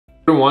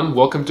Everyone,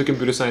 welcome to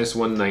Computer Science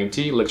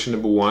 190, lecture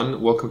number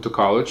 1. Welcome to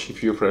college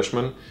if you're a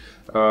freshman.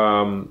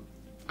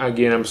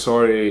 Again, I'm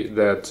sorry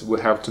that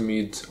we have to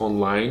meet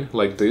online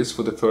like this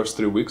for the first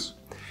 3 weeks.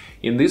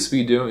 In this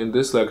video, in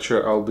this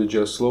lecture, I'll be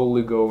just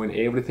slowly going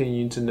everything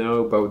you need to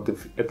know about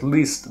at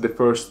least the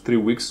first 3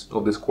 weeks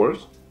of this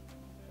course,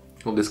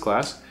 of this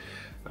class.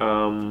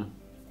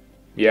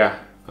 Yeah,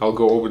 I'll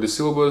go over the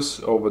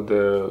syllabus,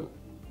 over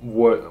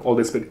all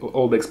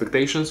the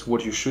expectations,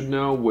 what you should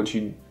know, what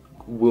you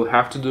will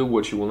have to do,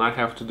 what you will not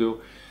have to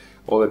do,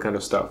 all that kind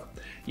of stuff.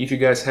 If you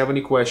guys have any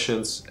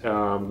questions,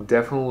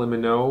 definitely let me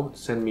know.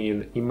 Send me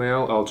an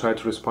email. I'll try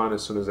to respond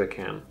as soon as I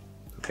can.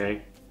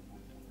 Okay.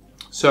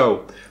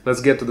 So let's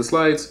get to the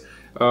slides.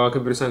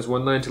 Computer Science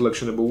 190,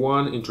 lecture number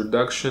 1,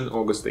 introduction,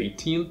 August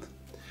 18th.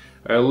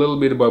 A little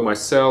bit about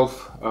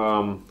myself.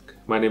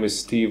 My name is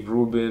Steve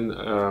Rubin.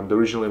 The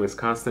original name is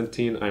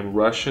Konstantin. I'm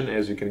Russian,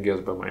 as you can guess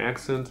by my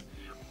accent.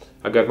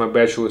 I got my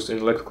bachelor's in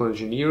electrical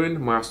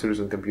engineering, master's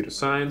in computer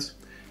science,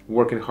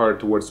 working hard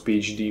towards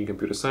PhD in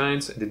computer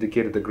science,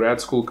 dedicated a grad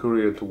school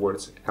career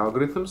towards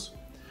algorithms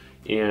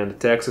and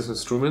Texas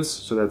Instruments.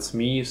 So that's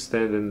me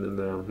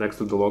standing next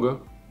to the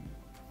logo.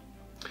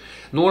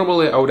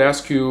 Normally, I would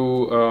ask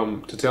you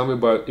to tell me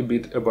a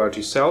bit about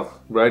yourself,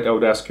 right? I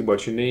would ask you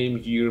about your name,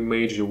 year,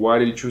 major, why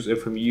did you choose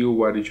FMU,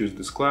 why did you choose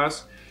this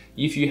class?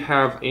 If you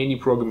have any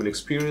programming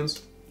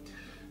experience,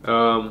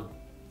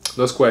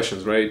 those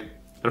questions, right?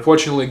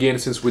 Unfortunately, again,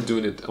 since we're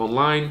doing it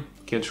online,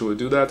 can't really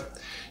do that.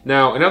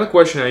 Now, another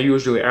question I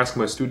usually ask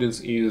my students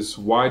is,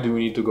 why do we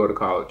need to go to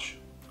college,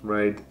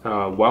 right?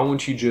 Why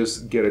won't you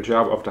just get a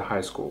job after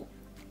high school?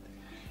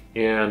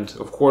 And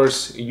of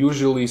course,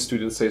 usually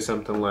students say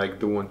something like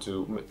they want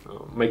to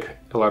make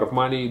a lot of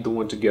money, they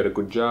want to get a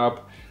good job,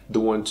 they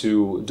want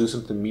to do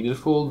something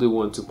meaningful, they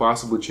want to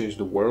possibly change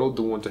the world,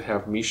 they want to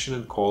have mission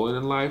and calling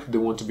in life, they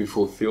want to be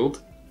fulfilled.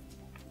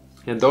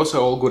 And those are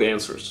all good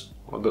answers.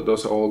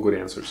 Those are all good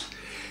answers.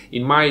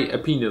 In my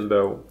opinion,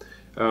 though,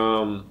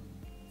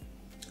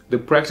 the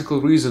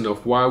practical reason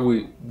of why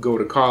we go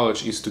to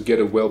college is to get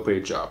a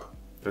well-paid job.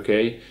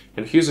 Okay,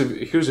 and here's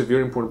a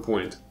very important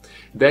point.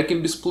 That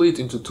can be split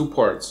into two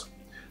parts.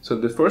 So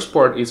the first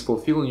part is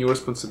fulfilling your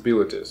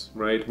responsibilities,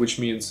 right? Which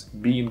means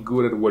being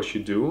good at what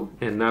you do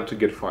and not to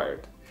get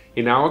fired.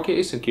 In our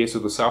case, in case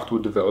of the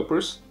software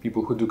developers,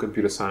 people who do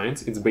computer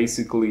science, it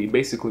basically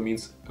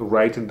means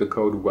writing the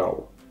code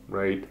well,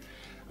 right?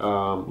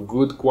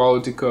 Good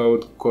quality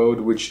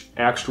code which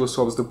actually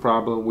solves the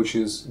problem, which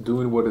is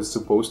doing what it's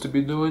supposed to be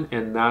doing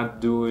and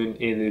not doing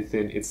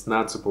anything it's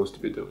not supposed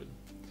to be doing.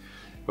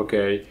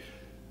 Okay,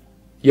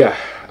 yeah,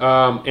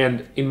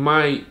 and in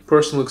my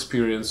personal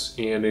experience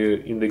and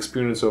in the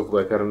experience of,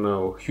 like, I don't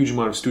know, huge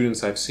amount of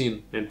students I've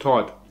seen and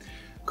taught,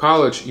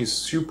 college is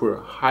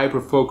super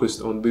hyper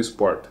focused on this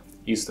part,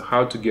 is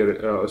how to get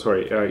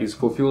is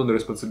fulfilling the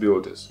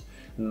responsibilities.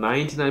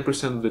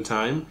 99% of the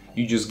time,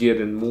 you just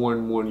get in more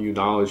and more new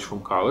knowledge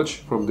from college,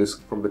 from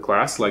the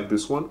class, like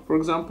this one, for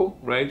example,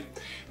 right?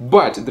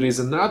 But there is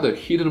another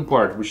hidden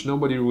part which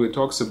nobody really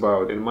talks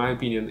about. In my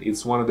opinion,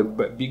 it's one of the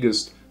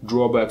biggest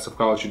drawbacks of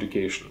college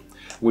education,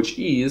 which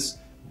is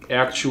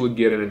actually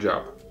getting a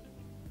job.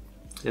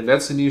 And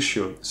that's an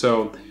issue.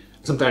 So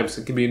sometimes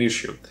it can be an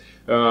issue.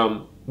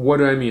 What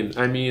do I mean?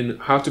 I mean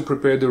how to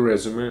prepare the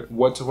resume,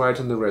 what to write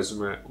in the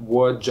resume,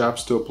 what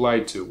jobs to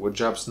apply to, what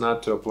jobs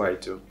not to apply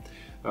to.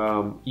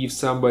 If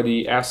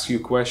somebody asks you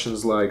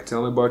questions like,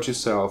 tell me about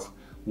yourself,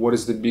 what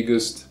is the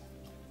biggest,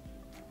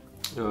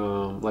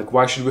 like,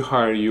 why should we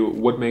hire you,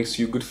 what makes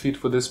you a good fit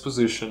for this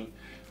position,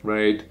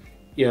 right?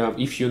 Yeah,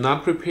 if you're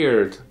not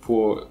prepared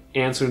for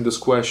answering those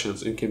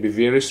questions, it can be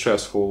very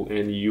stressful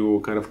and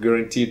you're kind of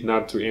guaranteed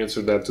not to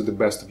answer that to the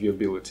best of your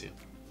ability,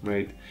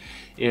 right?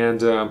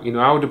 And in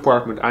our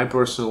department, I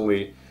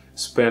personally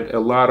spent a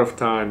lot of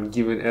time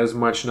giving as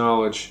much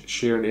knowledge,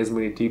 sharing as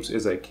many tips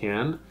as I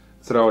can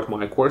throughout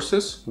my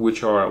courses,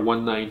 which are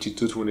 190,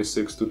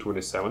 226,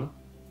 227.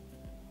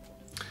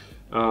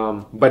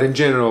 But in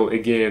general,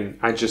 again,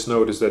 I just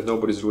noticed that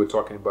nobody's really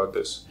talking about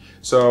this.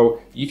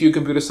 So if you're a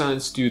computer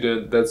science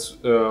student, that's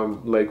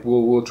like,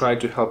 we'll try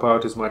to help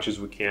out as much as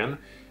we can.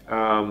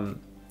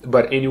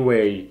 But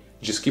anyway,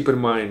 just keep in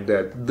mind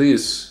that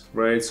this,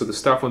 right, so the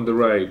stuff on the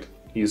right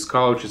is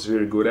college is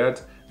very good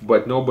at,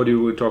 but nobody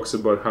really talks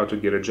about how to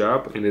get a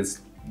job, and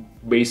it's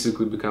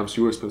basically becomes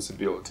your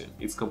responsibility.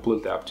 It's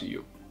completely up to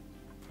you.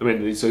 I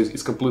mean,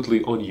 it's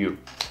completely on you.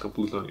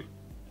 Completely on you.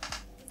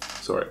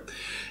 Sorry.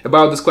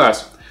 About this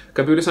class,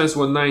 Computer Science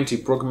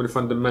 190, Programming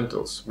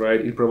Fundamentals, right?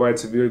 It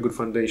provides a very good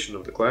foundation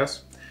of the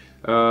class.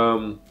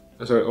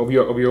 Of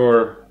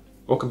your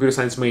computer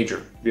science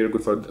major, very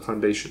good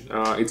foundation.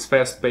 It's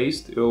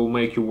fast-paced. It will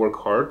make you work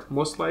hard,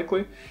 most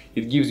likely.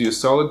 It gives you a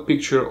solid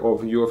picture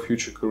of your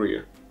future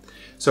career.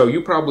 So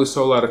you probably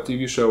saw a lot of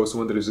TV shows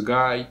when there is a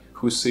guy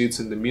who sits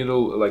in the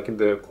middle, like in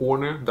the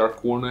corner, dark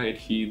corner, and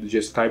he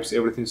just types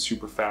everything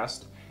super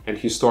fast, and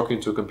he's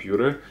talking to a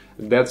computer.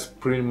 That's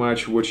pretty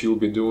much what you'll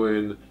be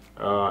doing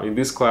in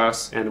this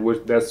class, and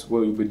that's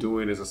what you'll be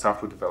doing as a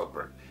software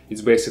developer.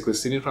 It's basically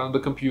sitting in front of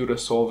the computer,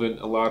 solving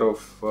a lot of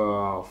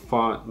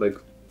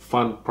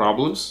fun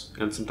problems,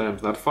 and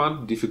sometimes not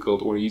fun,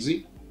 difficult or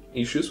easy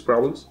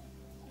problems.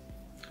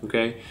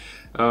 Okay.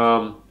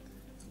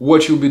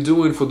 What you'll be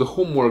doing for the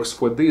homeworks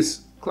for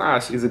this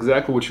class is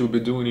exactly what you'll be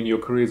doing in your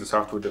career as a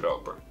software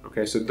developer.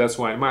 Okay, so that's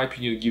why, in my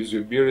opinion, it gives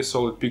you a very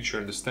solid picture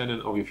and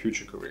understanding of your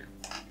future career.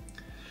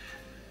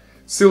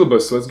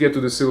 Syllabus. Let's get to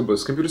the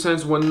syllabus. Computer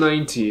Science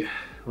 190,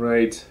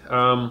 right?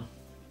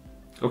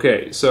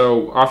 Okay,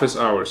 so office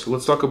hours.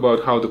 Let's talk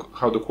about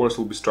how the course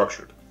will be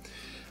structured.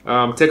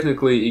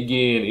 Technically,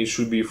 again, it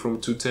should be from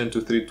 2:10 to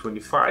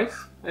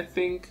 3:25, I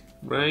think,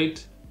 right?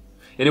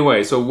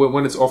 Anyway, so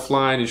when it's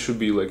offline, it should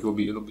be like it'll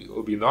be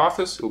in the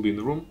office, it'll be in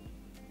the room.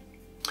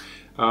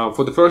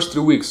 For the first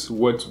 3 weeks,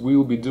 what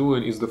we'll be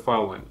doing is the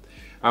following.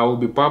 I will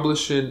be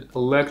publishing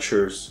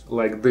lectures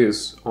like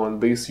this on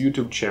this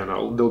YouTube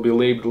channel. They'll be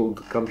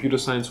labeled Computer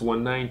Science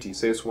 190,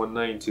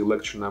 CS190,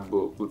 lecture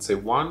number, let's say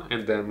 1,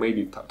 and then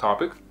maybe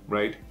topic,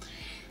 right?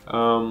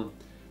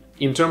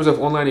 In terms of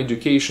online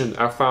education,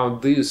 I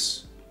found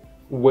this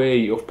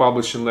way of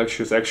publishing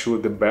lectures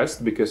actually the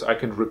best because I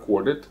can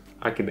record it,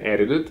 I can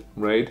edit it,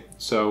 right?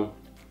 So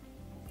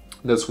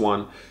that's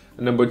one.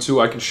 Number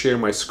two, I can share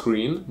my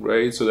screen,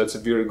 right? So that's a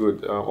very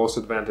good also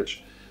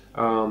advantage.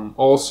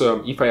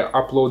 Also, if I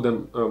upload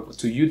them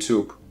to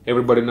YouTube,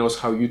 everybody knows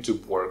how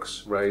YouTube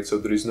works, right? So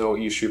there is no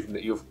issue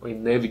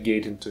in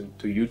navigating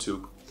to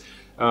YouTube.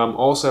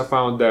 Also, I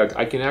found that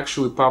I can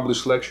actually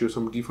publish lectures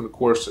from different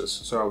courses.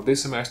 So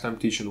this semester I'm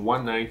teaching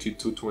 190,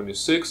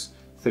 226,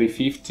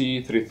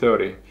 350,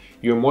 330.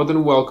 You're more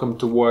than welcome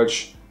to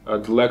watch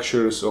the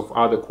lectures of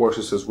other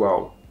courses as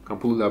well.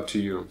 Completely up to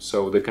you.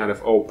 So they're kind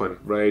of open,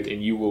 right?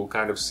 And you will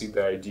kind of see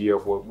the idea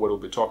of what we'll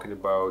be talking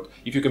about.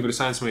 If you're a computer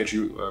science major,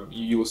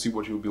 you will see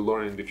what you'll be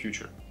learning in the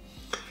future.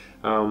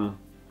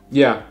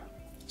 Yeah.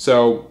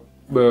 So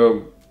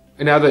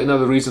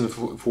another reason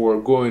for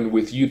going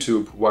with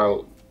YouTube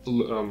while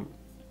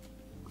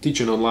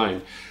teaching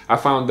online, I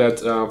found that,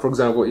 for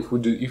example,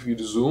 if you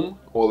do Zoom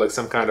or like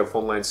some kind of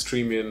online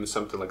streaming,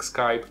 something like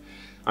Skype,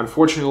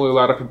 unfortunately, a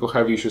lot of people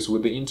have issues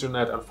with the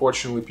internet.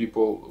 Unfortunately,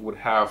 people would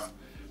have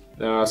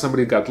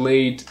somebody got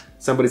late,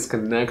 somebody's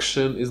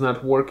connection is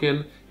not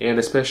working, and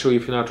especially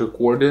if you're not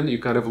recording,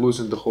 you're kind of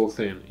losing the whole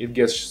thing. It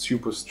gets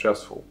super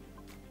stressful,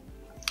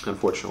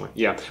 unfortunately.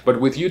 Yeah, but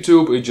with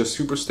YouTube, it's just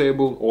super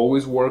stable,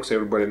 always works,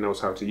 everybody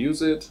knows how to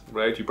use it,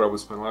 right? You probably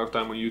spend a lot of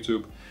time on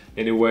YouTube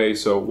anyway,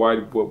 so why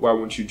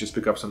wouldn't you just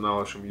pick up some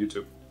knowledge from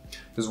YouTube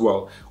as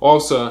well?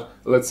 Also,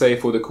 let's say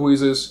for the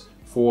quizzes,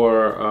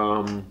 for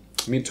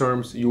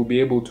midterms, you'll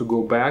be able to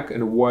go back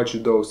and watch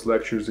those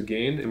lectures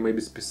again, and maybe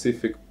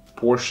specific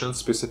portions,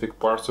 specific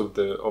parts of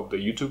the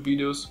YouTube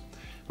videos.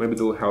 Maybe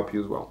they'll help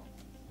you as well.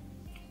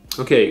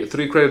 Okay,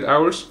 3 credit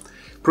hours.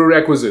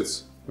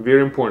 Prerequisites,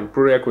 very important,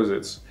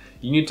 prerequisites.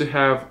 You need to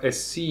have a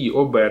C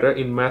or better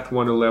in Math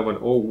 111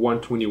 or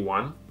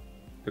 121,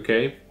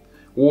 okay?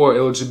 Or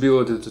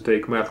eligibility to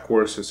take math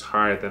courses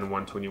higher than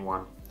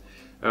 121.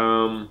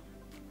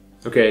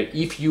 Okay,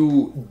 if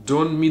you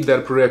don't meet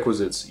that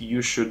prerequisites,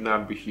 you should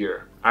not be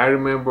here. I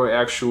remember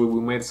actually we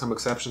made some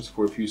exceptions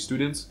for a few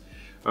students.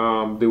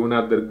 They were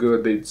not that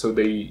good, they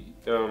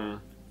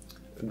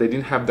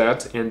didn't have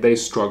that and they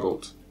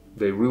struggled.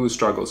 They really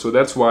struggled. So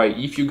that's why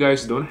if you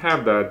guys don't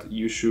have that,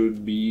 you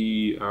should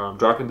be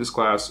dropping this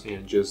class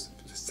and just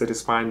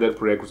satisfying that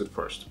prerequisite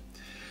first.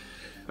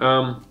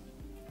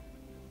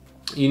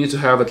 You need to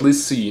have at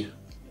least C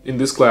in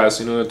this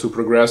class in order to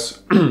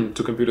progress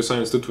to Computer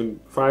Science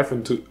 225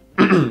 and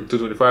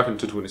 225 and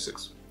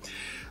 226.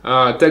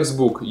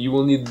 Textbook, you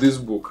will need this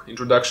book,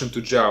 Introduction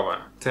to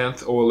Java,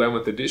 10th or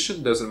 11th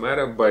edition, doesn't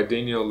matter, by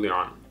Daniel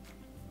Leon.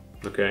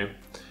 Okay,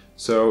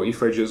 so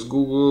if I just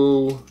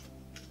Google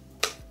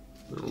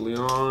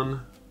Leon,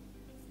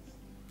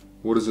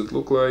 what does it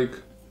look like?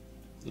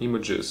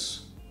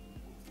 Images.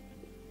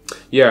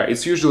 Yeah,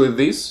 it's usually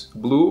this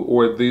blue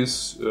or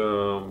this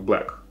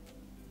black.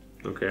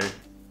 Okay,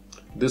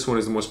 this one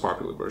is the most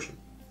popular version.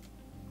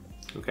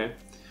 Okay,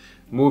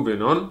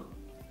 moving on.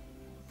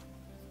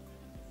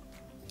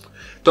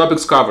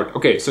 Topics covered.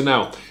 Okay, so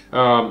now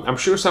I'm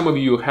sure some of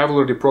you have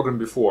already programmed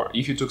before.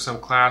 If you took some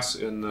class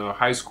in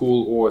high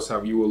school or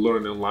some you will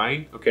learn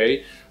online,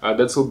 okay,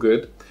 that's all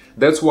good.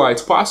 That's why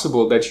it's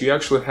possible that you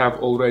actually have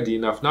already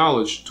enough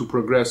knowledge to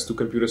progress to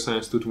Computer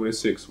Science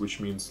 226, which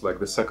means like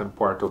the second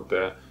part of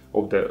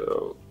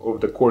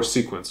the course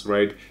sequence,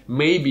 right?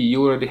 Maybe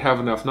you already have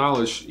enough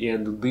knowledge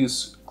and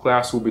this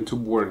class will be too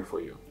boring for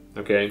you.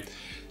 Okay,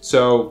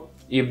 so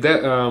if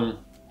that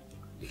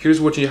here's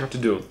what you have to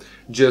do.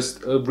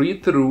 Just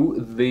read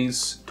through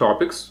these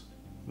topics,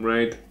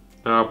 right?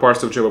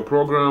 Parts of Java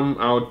program,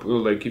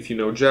 output, like if you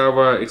know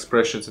Java,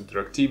 expressions,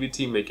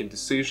 interactivity, making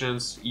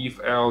decisions, if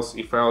else,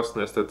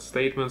 nested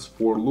statements,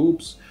 for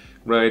loops,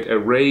 right?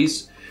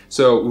 Arrays.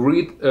 So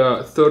read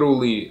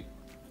thoroughly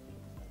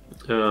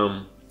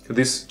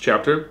this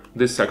chapter,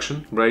 this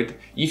section, right?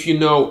 If you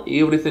know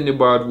everything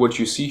about what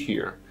you see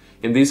here,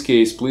 in this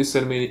case, please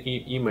send me an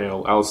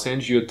email. I'll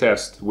send you a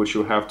test which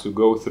you'll have to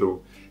go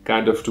through.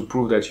 kind of to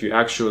prove that you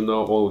actually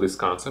know all of these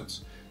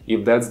concepts.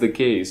 If that's the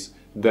case,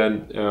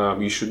 then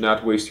you should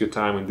not waste your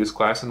time in this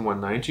class in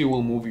 190. It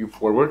will move you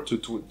forward to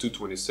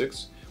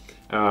 226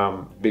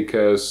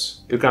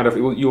 because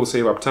you'll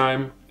save up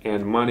time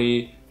and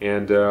money,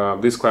 and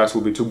this class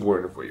will be too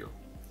boring for you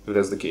if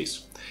that's the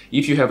case.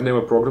 If you have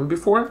never programmed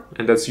before,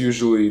 and that's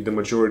usually the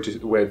majority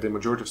where the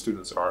majority of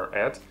students are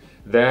at,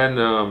 then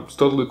it's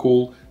totally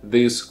cool.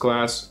 This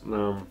class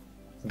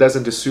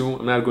doesn't assume,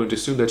 I'm not going to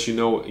assume that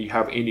you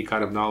have any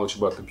kind of knowledge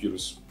about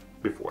computers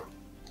before.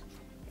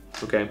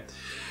 Okay.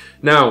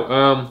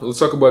 Now, let's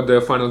talk about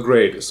the final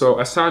grade. So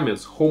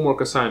assignments,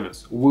 homework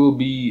assignments will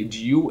be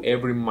due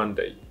every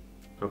Monday.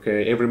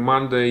 Okay, every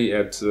Monday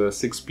at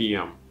 6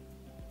 p.m.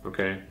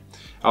 Okay,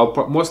 I'll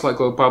most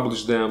likely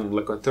publish them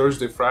like on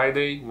Thursday,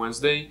 Friday,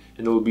 Wednesday,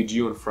 and they will be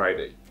due on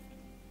Friday.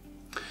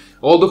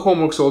 All the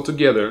homeworks all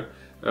together,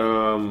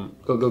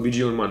 they'll be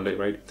due on Monday,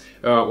 right?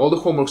 All the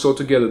homeworks all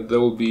together, there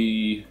will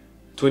be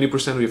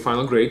 20% of your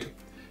final grade.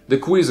 The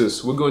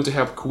quizzes, we're going to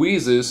have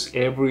quizzes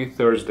every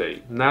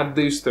Thursday. Not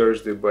this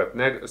Thursday, but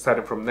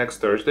starting from next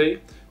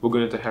Thursday, we're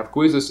going to have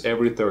quizzes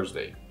every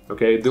Thursday.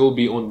 Okay, they will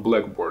be on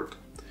Blackboard.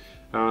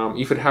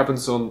 If it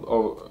happens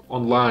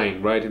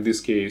online, right, in this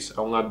case,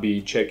 I will not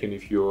be checking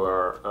if you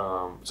are...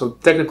 so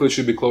technically it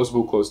should be closed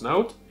book, closed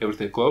note,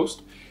 everything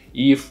closed.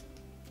 If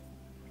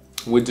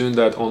we're doing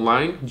that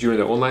online, during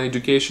the online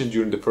education,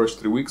 during the first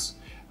 3 weeks,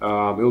 it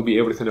will be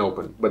everything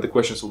open, but the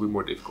questions will be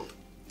more difficult.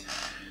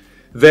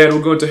 Then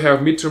we're going to have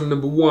midterm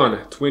number 1,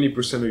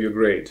 20% of your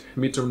grade.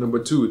 Midterm number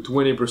 2,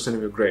 20% of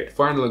your grade.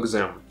 Final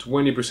exam,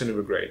 20% of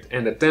your grade.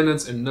 And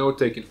attendance and note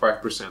taking,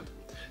 5%.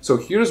 So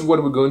here's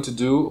what we're going to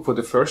do for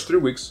the first 3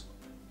 weeks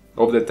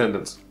of the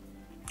attendance.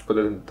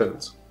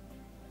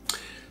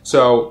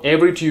 So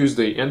every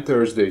Tuesday and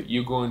Thursday,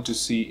 you're going to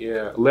see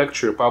a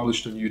lecture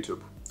published on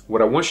YouTube.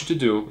 What I want you to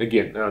do,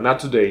 again, not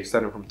today,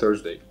 starting from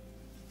Thursday.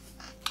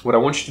 What I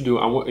want you to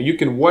do, you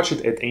can watch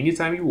it at any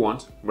time you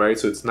want, right?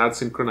 So it's not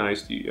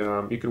synchronized.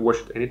 You can watch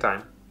it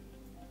anytime.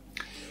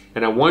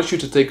 And I want you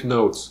to take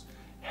notes,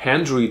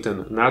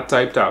 handwritten, not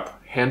typed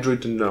up,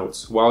 handwritten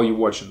notes while you're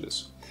watching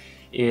this.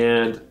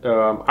 And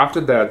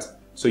after that,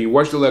 so you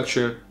watch the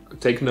lecture,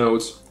 take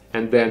notes,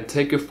 and then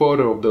take a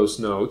photo of those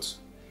notes,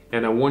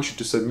 and I want you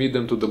to submit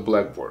them to the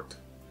Blackboard.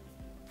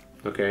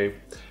 Okay?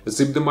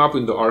 Zip them up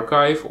in the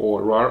archive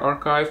or RAR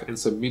archive and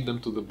submit them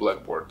to the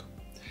Blackboard.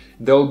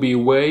 There'll be a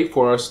way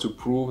for us to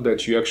prove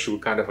that you actually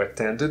kind of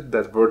attended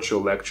that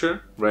virtual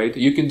lecture, right?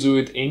 You can do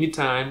it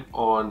anytime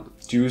on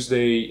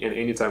Tuesday and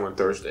anytime on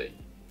Thursday,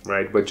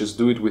 right? But just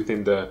do it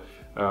within the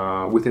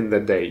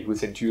day,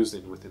 within Tuesday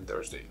and within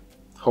Thursday.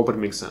 Hope it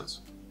makes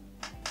sense.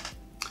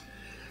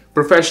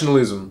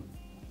 Professionalism.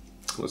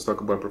 Let's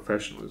talk about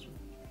professionalism.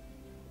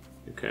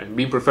 Okay,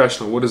 being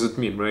professional, what does it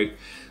mean, right?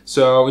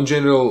 So in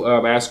general,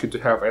 I ask you to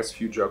have as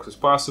few jokes as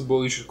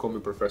possible. You should call me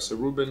Professor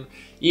Rubin.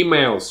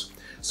 Emails.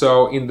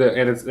 So and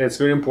it's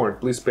very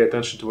important. Please pay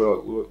attention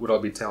to what I'll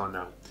be telling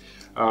now.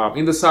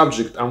 In the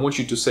subject, I want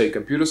you to say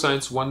computer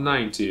science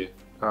 190 ...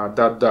 well,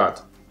 not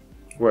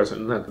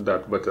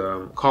dot, but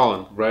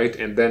colon, right?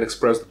 And then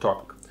express the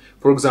topic.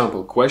 For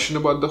example, question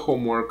about the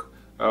homework,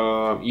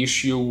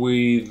 issue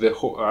with the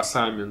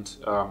assignment,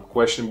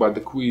 question about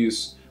the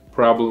quiz,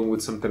 problem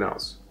with something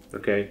else.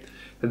 Okay.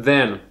 And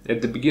then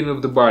at the beginning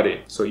of the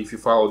body, so if you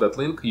follow that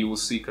link, you will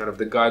see kind of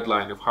the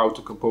guideline of how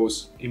to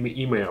compose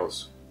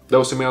emails.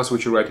 Those emails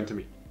which you're writing to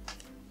me.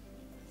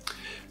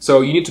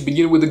 So you need to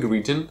begin with a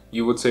greeting.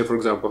 You would say, for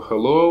example,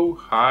 hello,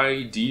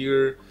 hi,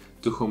 dear,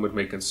 to whom it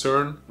may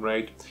concern,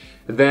 right?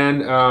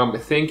 Then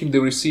thanking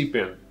the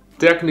recipient.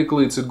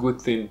 Technically, it's a good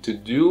thing to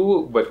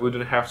do, but we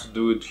don't have to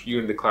do it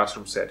here in the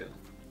classroom setting.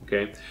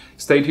 Okay.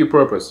 State your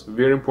purpose.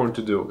 Very important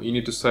to do. You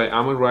need to say,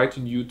 I'm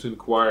writing you to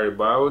inquire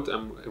about.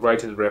 I'm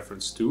writing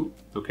reference to.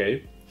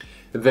 Okay.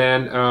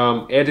 Then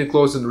adding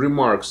closing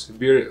remarks.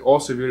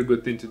 Also very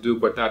good thing to do,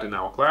 but not in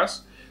our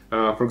class.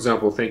 For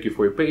example, thank you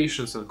for your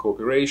patience and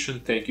cooperation.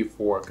 Thank you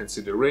for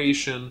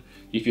consideration.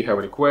 If you have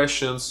any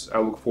questions, I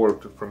look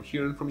forward to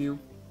hearing from you.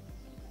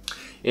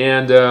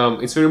 And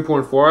it's very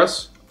important for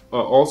us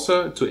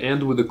also to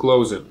end with the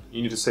closing.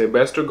 You need to say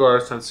best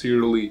regards,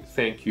 sincerely,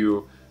 thank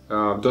you.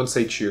 Don't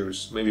say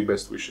cheers, maybe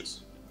best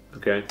wishes.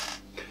 Okay.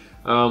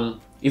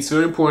 It's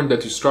very important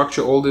that you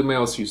structure all the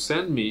emails you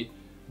send me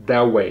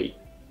that way.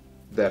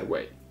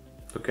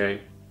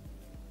 Okay.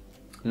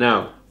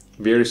 Now,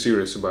 very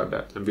serious about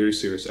that. I'm very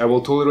serious. I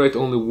will tolerate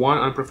only one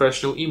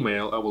unprofessional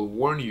email. I will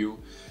warn you.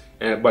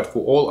 But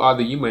for all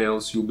other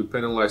emails, you'll be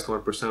penalized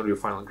 1% of your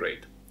final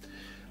grade.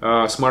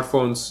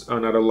 Smartphones are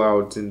not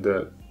allowed in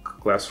the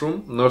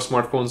classroom. No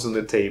smartphones on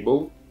the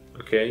table.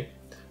 Okay.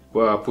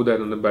 Well, put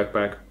that in the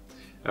backpack.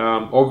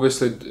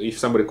 Obviously, if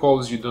somebody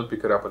calls you, don't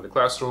pick it up in the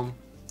classroom.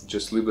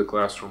 Just leave the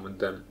classroom and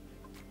then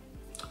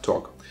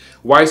talk.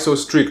 Why so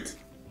strict?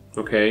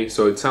 Okay,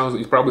 so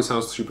it probably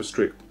sounds super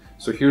strict.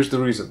 So here's the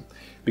reason.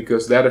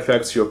 Because that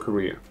affects your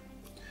career.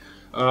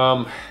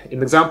 An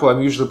example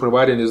I'm usually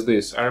providing is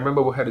this. I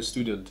remember we had a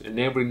student, and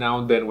every now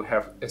and then we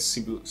have a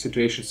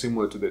situation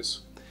similar to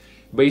this.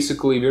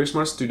 Basically, very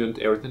smart student,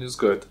 everything is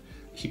good.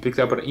 He picked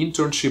up an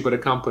internship at a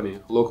company,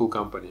 local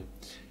company,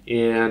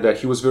 and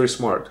he was very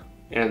smart.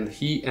 And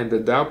he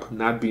ended up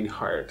not being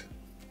hired.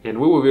 And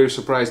we were very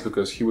surprised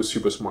because he was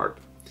super smart.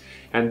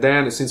 And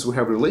then, since we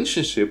have a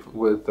relationship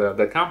with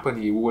that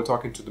company, we were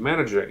talking to the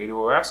manager and we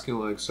were asking,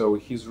 like, so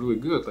he's really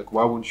good, like,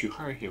 why wouldn't you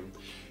hire him?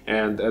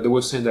 And they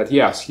were saying that,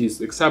 yes,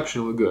 he's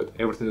exceptionally good,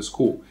 everything is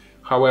cool.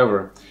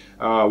 However,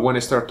 when I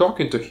start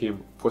talking to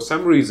him, for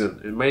some reason,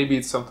 and maybe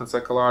it's something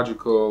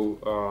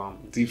psychological,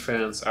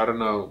 defense, I don't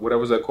know,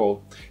 whatever that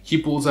called, he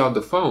pulls out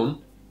the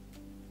phone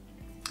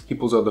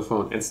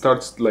and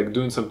starts like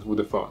doing something with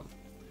the phone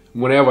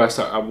whenever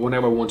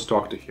I want to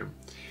talk to him.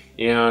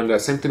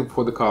 And same thing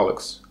for the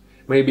colleagues.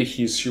 Maybe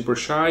he's super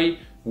shy,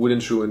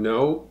 wouldn't really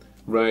know,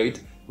 right?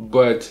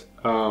 But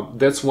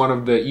that's one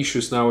of the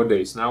issues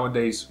nowadays.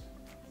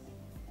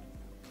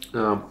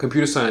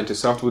 Computer scientists,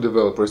 software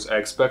developers are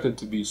expected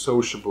to be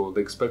sociable.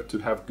 They expect to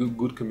have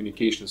good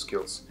communication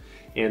skills,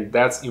 and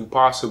that's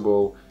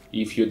impossible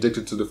if you're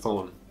addicted to the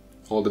phone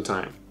all the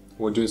time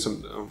or doing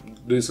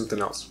something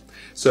else.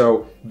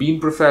 So being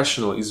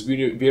professional is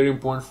very, very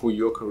important for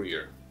your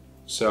career.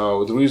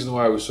 So the reason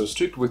why we're so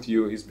strict with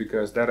you is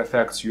because that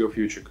affects your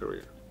future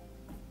career.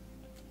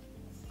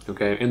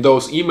 Okay, and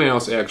those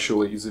emails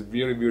actually is a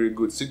very, very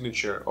good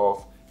signature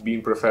of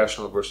being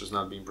professional versus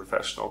not being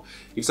professional.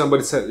 If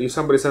somebody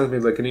sends me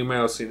like an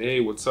email saying,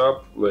 "Hey, what's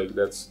up?" Like,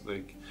 that's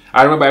like,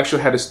 I remember I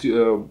actually had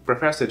a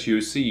professor at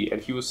UC,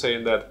 and he was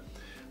saying that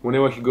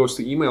whenever he goes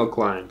to email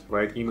client,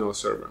 right, email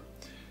server,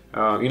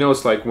 you know,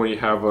 it's like when you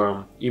have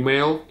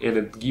email and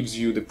it gives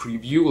you the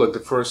preview, like the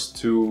first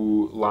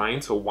 2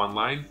 lines or 1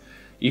 line.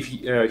 If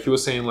he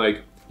was saying,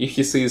 like, if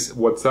he says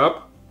 "what's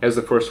up" as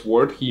the first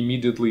word, he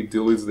immediately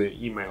deletes the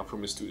email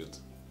from his student.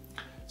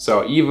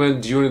 So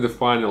even during the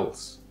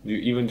finals,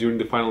 even during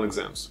the final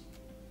exams,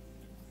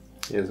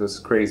 yes, that's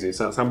crazy.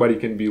 So somebody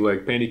can be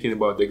like panicking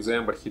about the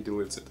exam, but he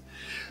deletes it.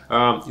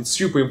 It's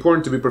super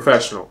important to be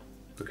professional.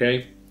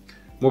 Okay,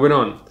 moving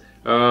on.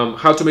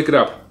 How to make it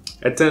up?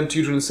 Attend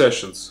tutoring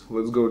sessions.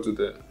 Let's go to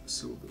the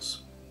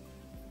syllabus.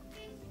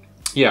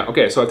 Yeah,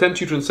 okay, so attend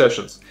tutoring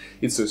sessions.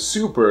 It's a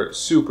super,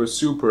 super,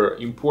 super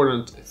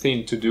important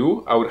thing to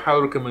do. I would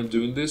highly recommend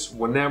doing this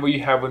whenever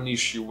you have an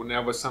issue,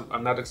 whenever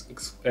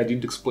I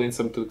didn't explain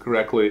something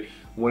correctly,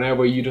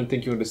 whenever you don't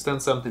think you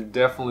understand something,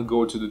 definitely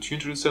go to the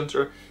tutoring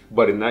center,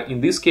 but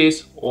in this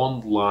case,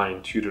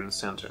 online tutoring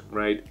center,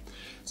 right?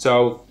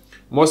 So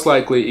most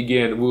likely,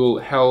 again,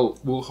 we'll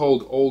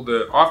hold all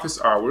the office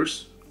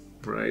hours,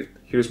 right?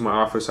 Here's my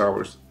office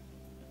hours,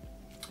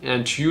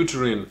 and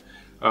tutoring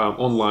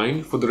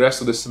online for the rest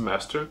of the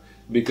semester,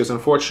 because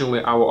unfortunately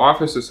our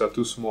offices are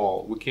too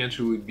small. We can't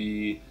really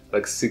be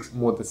like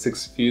more than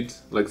 6 feet,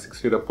 like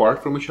 6 feet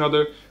apart from each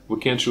other. We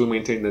can't really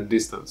maintain that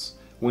distance.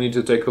 We need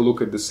to take a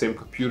look at the same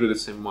computer, the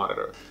same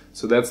monitor.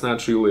 So that's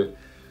not really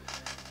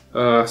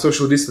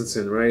social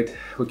distancing, right?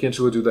 We can't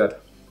really do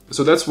that.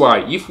 So that's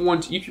why if you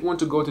want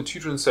to go to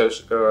tutoring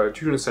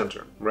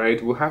center,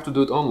 right, we'll have to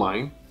do it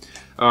online.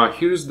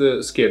 Here's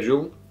the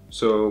schedule.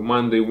 So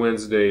Monday,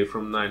 Wednesday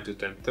from 9 to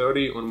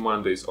 10:30, on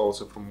Mondays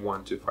also from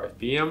 1 to 5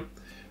 p.m.,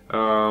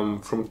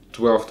 from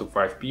 12 to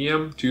 5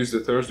 p.m., Tuesday,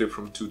 Thursday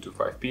from 2 to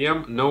 5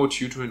 p.m., no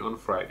tutoring on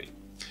Friday.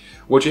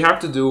 What you have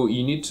to do,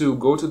 you need to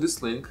go to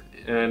this link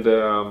and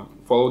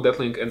follow that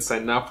link and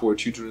sign up for a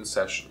tutoring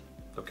session,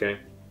 okay?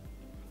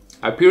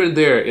 Appearing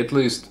there at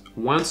least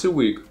once a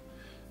week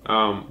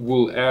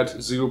will add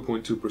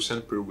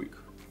 0.2% per week.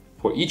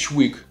 For each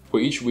week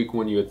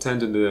when you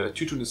attend in the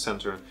tutoring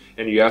center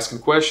and you're asking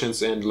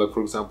questions and, like,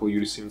 for example,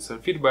 you're receiving some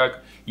feedback,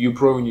 you're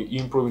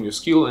improving your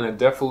skill, and I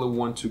definitely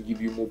want to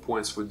give you more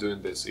points for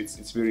doing this.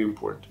 It's very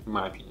important, in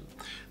my opinion.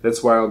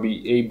 That's why I'll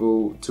be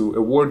able to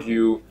award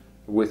you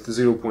with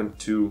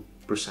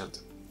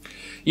 0.2%.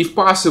 If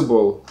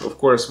possible, of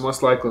course,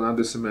 most likely not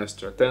this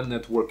semester, attend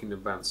networking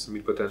events,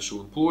 meet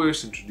potential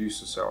employers,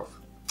 introduce yourself.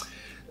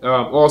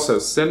 Also,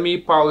 send me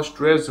a polished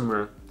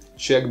resume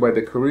checked by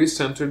the Career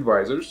Center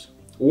advisors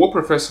or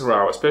Professor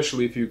Rao,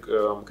 especially if you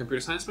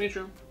computer science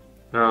major.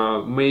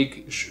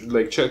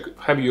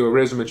 Have your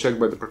resume checked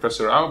by the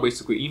Professor Rao.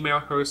 Basically, email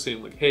her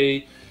saying, like,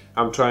 "Hey,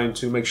 I'm trying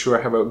to make sure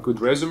I have a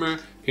good resume.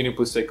 Can you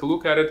please take a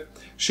look at it?"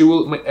 She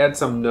will add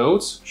some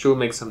notes. She will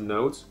make some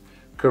notes,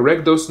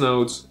 correct those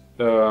notes,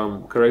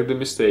 correct the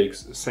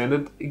mistakes, send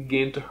it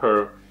again to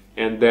her,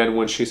 and then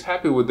when she's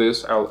happy with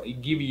this, I'll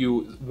give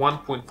you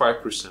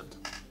 1.5%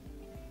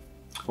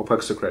 of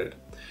extra credit.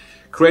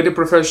 Create a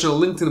professional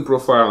LinkedIn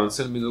profile and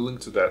send me the link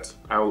to that.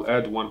 I will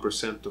add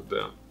 1% of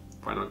the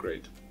final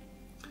grade.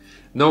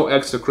 No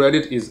extra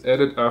credit is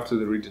added after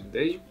the reading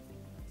day.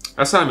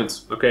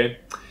 Assignments, okay?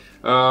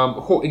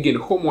 Again,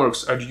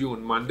 homeworks are due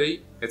on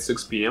Monday at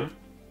 6 p.m.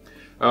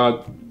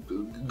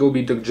 There'll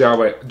be the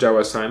Java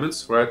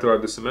assignments right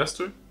throughout the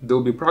semester.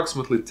 There'll be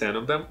approximately 10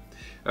 of them.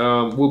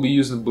 We'll be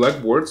using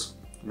blackboards,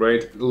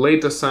 right?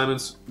 Late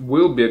assignments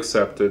will be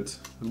accepted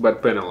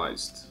but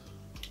penalized.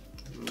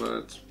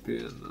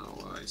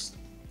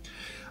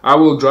 I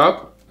will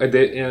drop at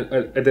the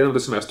end of the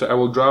semester, I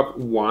will drop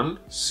one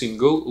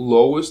single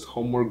lowest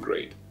homework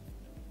grade.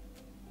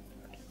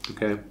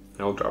 Okay,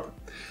 I will drop it.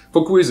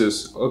 For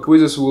quizzes,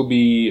 quizzes will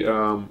be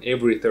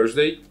every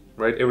Thursday,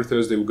 right? Every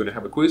Thursday we're going to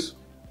have a quiz.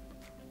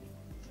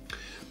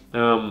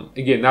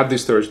 Again, not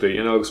this Thursday,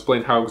 and I'll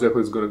explain how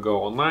exactly it's going to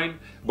go online,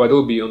 but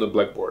it'll be on the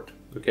Blackboard,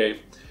 okay?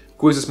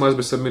 Quizzes must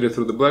be submitted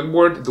through the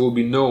Blackboard. There will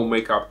be no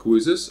make-up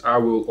quizzes. I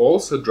will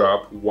also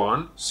drop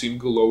one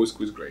single lowest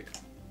quiz grade.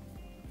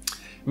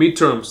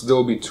 Midterms, there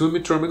will be 2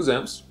 midterm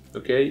exams,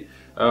 okay?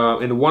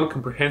 And 1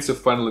 comprehensive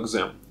final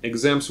exam.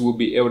 Exams will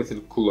be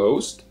everything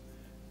closed.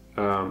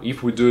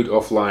 If we do it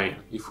offline.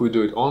 If we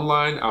do it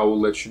online, I will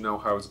let you know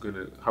how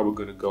we're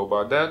gonna go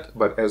about that.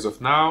 But as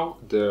of now,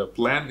 the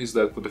plan is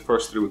that for the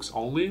first 3 weeks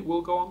only,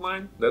 we'll go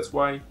online. That's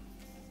why.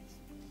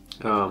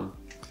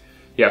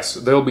 Yes,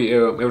 there'll be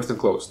everything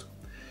closed.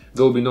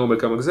 There will be no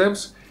midterm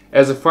exams.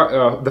 As the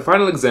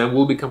final exam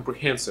will be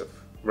comprehensive,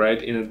 right?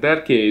 And in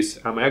that case,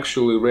 I'm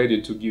actually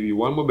ready to give you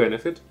one more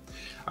benefit.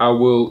 I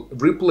will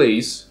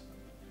replace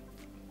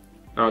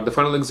the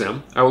final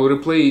exam. I will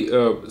replace.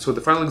 So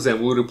the final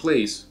exam will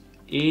replace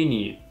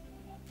any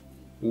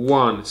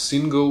one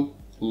single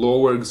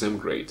lower exam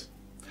grade.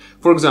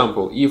 For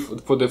example, if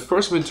for the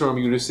first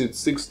midterm you received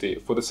 60,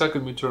 for the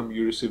second midterm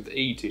you received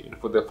 80, and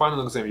for the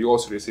final exam you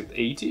also received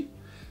 80,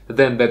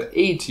 then that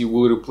 80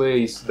 will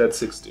replace that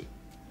 60.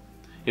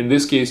 In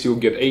this case, you'll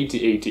get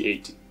 80, 80,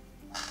 80.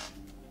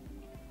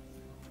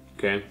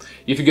 Okay.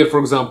 If you get, for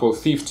example,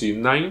 50,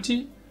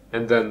 90,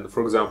 and then,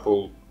 for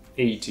example,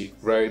 80,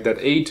 right? That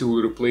 80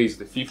 will replace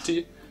the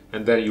 50,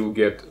 and then you'll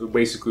get,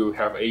 basically you'll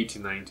have 80,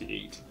 90,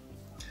 80.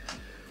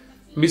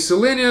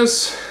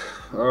 Miscellaneous,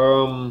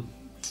 not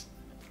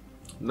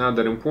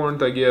that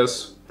important, I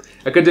guess.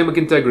 Academic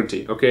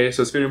integrity, okay,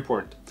 so it's very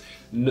important.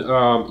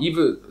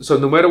 So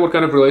no matter what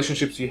kind of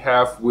relationships you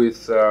have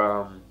with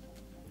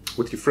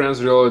your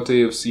friends,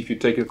 relatives, if you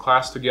take a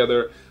class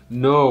together,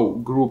 no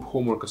group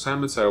homework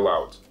assignments are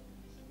allowed,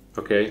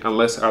 okay,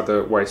 unless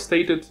otherwise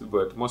stated,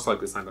 but most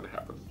likely it's not going to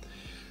happen.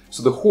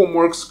 So the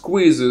homeworks,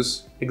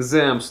 quizzes,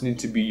 exams need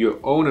to be your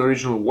own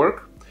original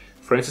work.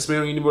 Francis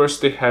Marion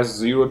University has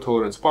zero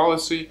tolerance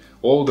policy.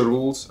 All the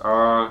rules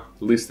are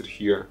listed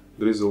here.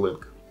 There is a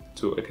link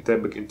to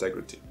academic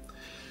integrity.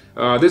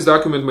 This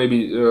document may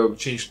be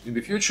changed in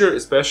the future,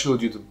 especially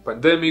due to the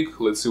pandemic.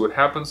 Let's see what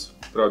happens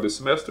throughout the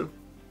semester.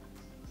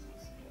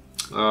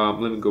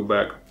 Let me go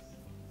back.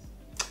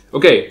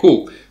 Okay,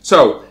 cool.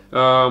 So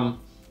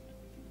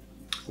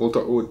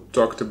we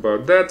talked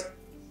about that.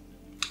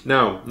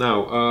 Now,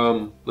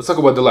 let's talk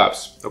about the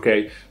labs.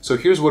 Okay, so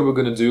here's what we're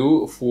gonna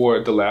do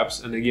for the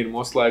labs, and again,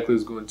 most likely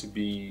it's going to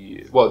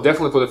be, well,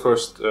 definitely for the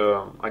first,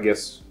 I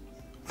guess,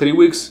 3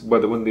 weeks.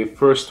 But when the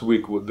first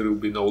week there will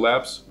be no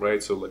labs,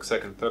 right? So like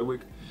second, third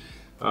week.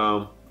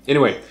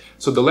 Anyway,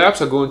 so the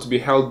labs are going to be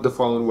held the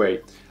following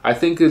way. I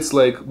think it's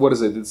like, what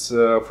is it? It's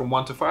from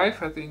 1 to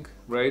 5, I think,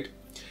 right?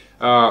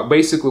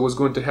 Basically, what's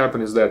going to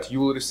happen is that you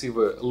will receive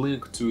a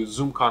link to a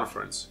Zoom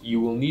conference. You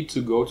will need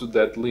to go to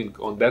that link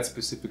on that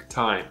specific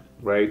time,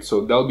 right?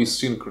 So that'll be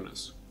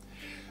synchronous.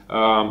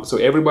 So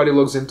everybody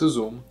logs into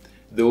Zoom.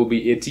 There will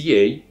be a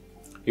TA,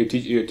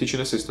 your teaching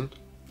assistant,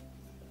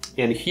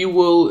 and he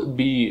will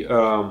be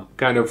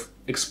kind of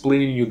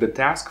explaining you the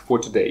task for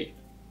today,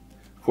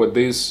 for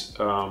this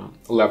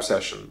lab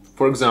session.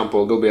 For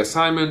example, there'll be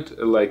assignment,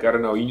 like, I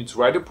don't know, you need to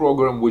write a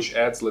program which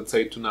adds, let's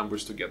say, 2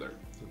 numbers together,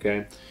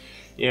 okay?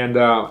 And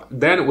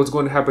then what's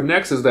going to happen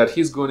next is that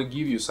he's going to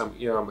give you some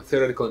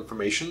theoretical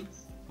information,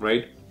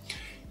 right?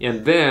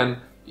 And then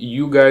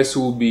you guys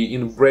will be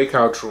in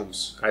breakout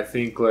rooms. I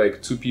think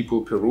like 2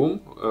 people per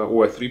room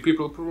or 3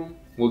 people per room.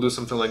 We'll do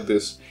something like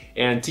this.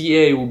 And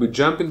TA will be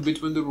jumping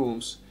between the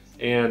rooms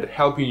and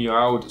helping you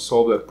out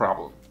solve that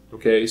problem.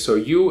 Okay, so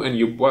you and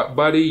your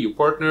buddy, your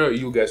partner,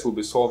 you guys will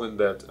be solving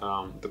that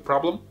the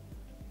problem.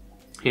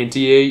 And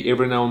TA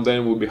every now and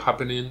then will be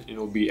hopping in and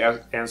will be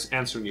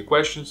answering your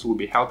questions, will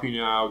be helping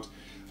you out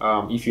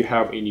if you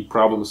have any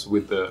problems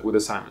with the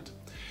assignment.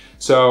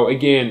 So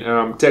again,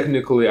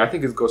 technically, I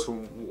think it goes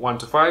from 1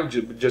 to 5,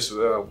 just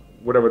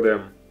whatever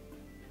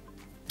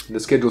the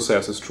schedule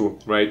says is true,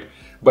 right?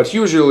 But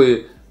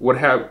usually, what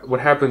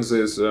happens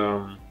is,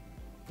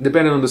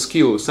 depending on the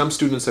skill, some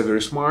students are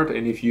very smart,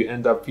 and if you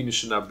end up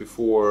finishing up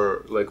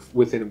before, like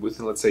within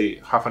let's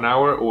say half an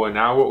hour or an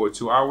hour or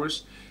 2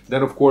 hours,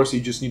 then of course you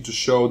just need to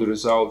show the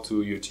result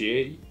to your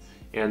TA,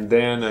 and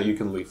then you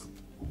can leave,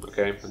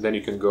 okay? And then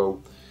you can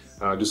go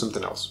do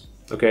something else,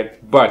 okay?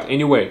 But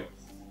anyway,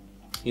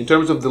 in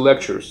terms of the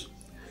lectures,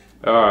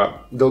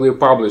 they'll be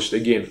published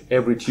again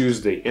every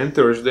Tuesday and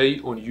Thursday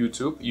on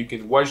YouTube. You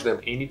can watch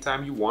them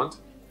anytime you want.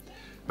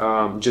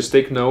 Just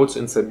take notes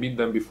and submit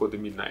them before the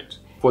midnight.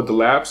 For the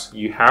labs,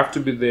 you have to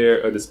be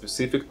there at a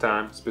specific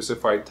time,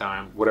 specified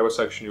time, whatever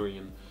section you're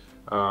in.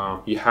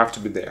 You have to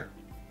be there,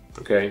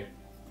 okay?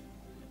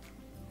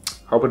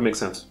 Hope it makes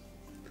sense.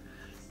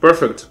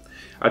 Perfect.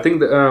 I think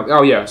that,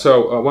 oh yeah,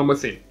 so one more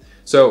thing.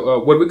 So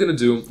what we're going to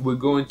do, we're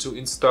going to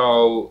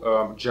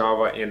install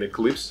Java and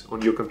Eclipse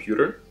on your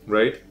computer,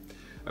 right?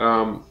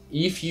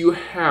 If you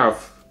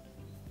have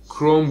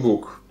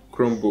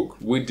Chromebook.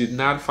 We did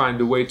not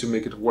find a way to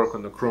make it work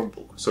on the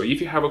Chromebook. So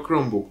if you have a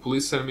Chromebook,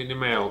 please send me an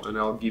email and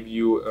I'll give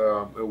you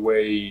a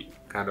way,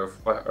 kind of,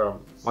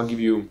 I'll give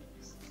you,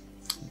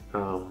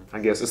 I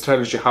guess, a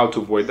strategy how to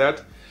avoid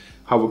that,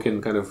 how we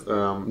can kind of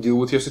deal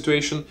with your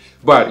situation.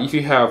 But if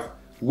you have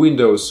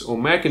Windows or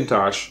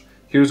Macintosh,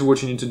 here's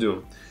what you need to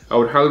do. I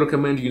would highly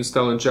recommend you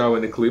installing Java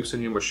and Eclipse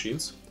on your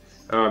machines.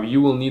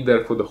 You will need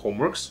that for the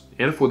homeworks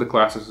and for the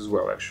classes as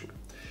well, actually.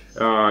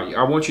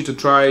 I want you to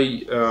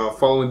try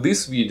following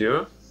this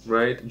video,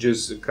 right?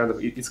 Just kind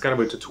of, it's kind of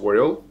a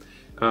tutorial.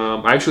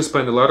 I actually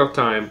spend a lot of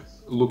time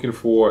looking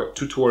for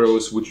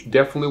tutorials which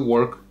definitely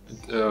work,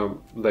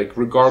 like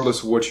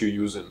regardless of what you're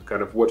using,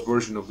 kind of what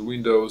version of the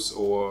Windows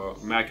or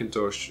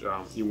Macintosh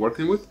you're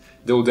working with,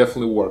 they will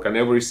definitely work. I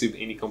never received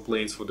any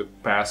complaints for the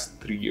past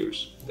 3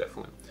 years,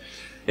 definitely.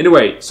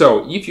 Anyway,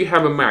 so if you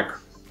have a Mac,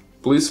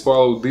 please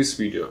follow this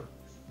video,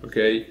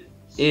 okay?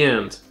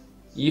 And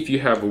if you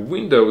have a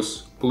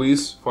Windows,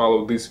 please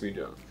follow this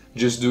video.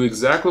 Just do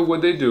exactly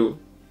what they do,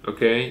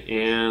 okay?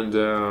 And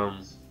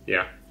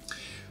yeah.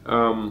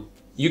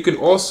 You can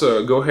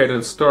also go ahead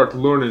and start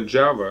learning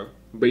Java,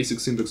 basic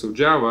syntax of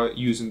Java,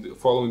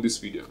 following this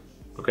video,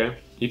 okay?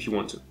 If you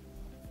want to.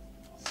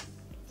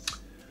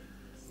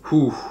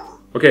 Whew.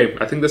 Okay,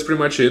 I think that's pretty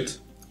much it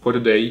for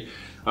today.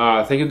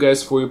 Thank you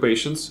guys for your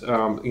patience.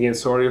 Again,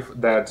 sorry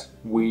that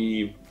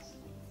we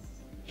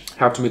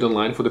have to meet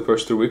online for the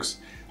first 2 weeks.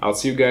 I'll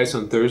see you guys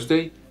on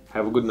Thursday.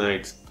 Have a good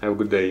night. Have a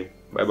good day.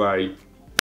 Bye-bye.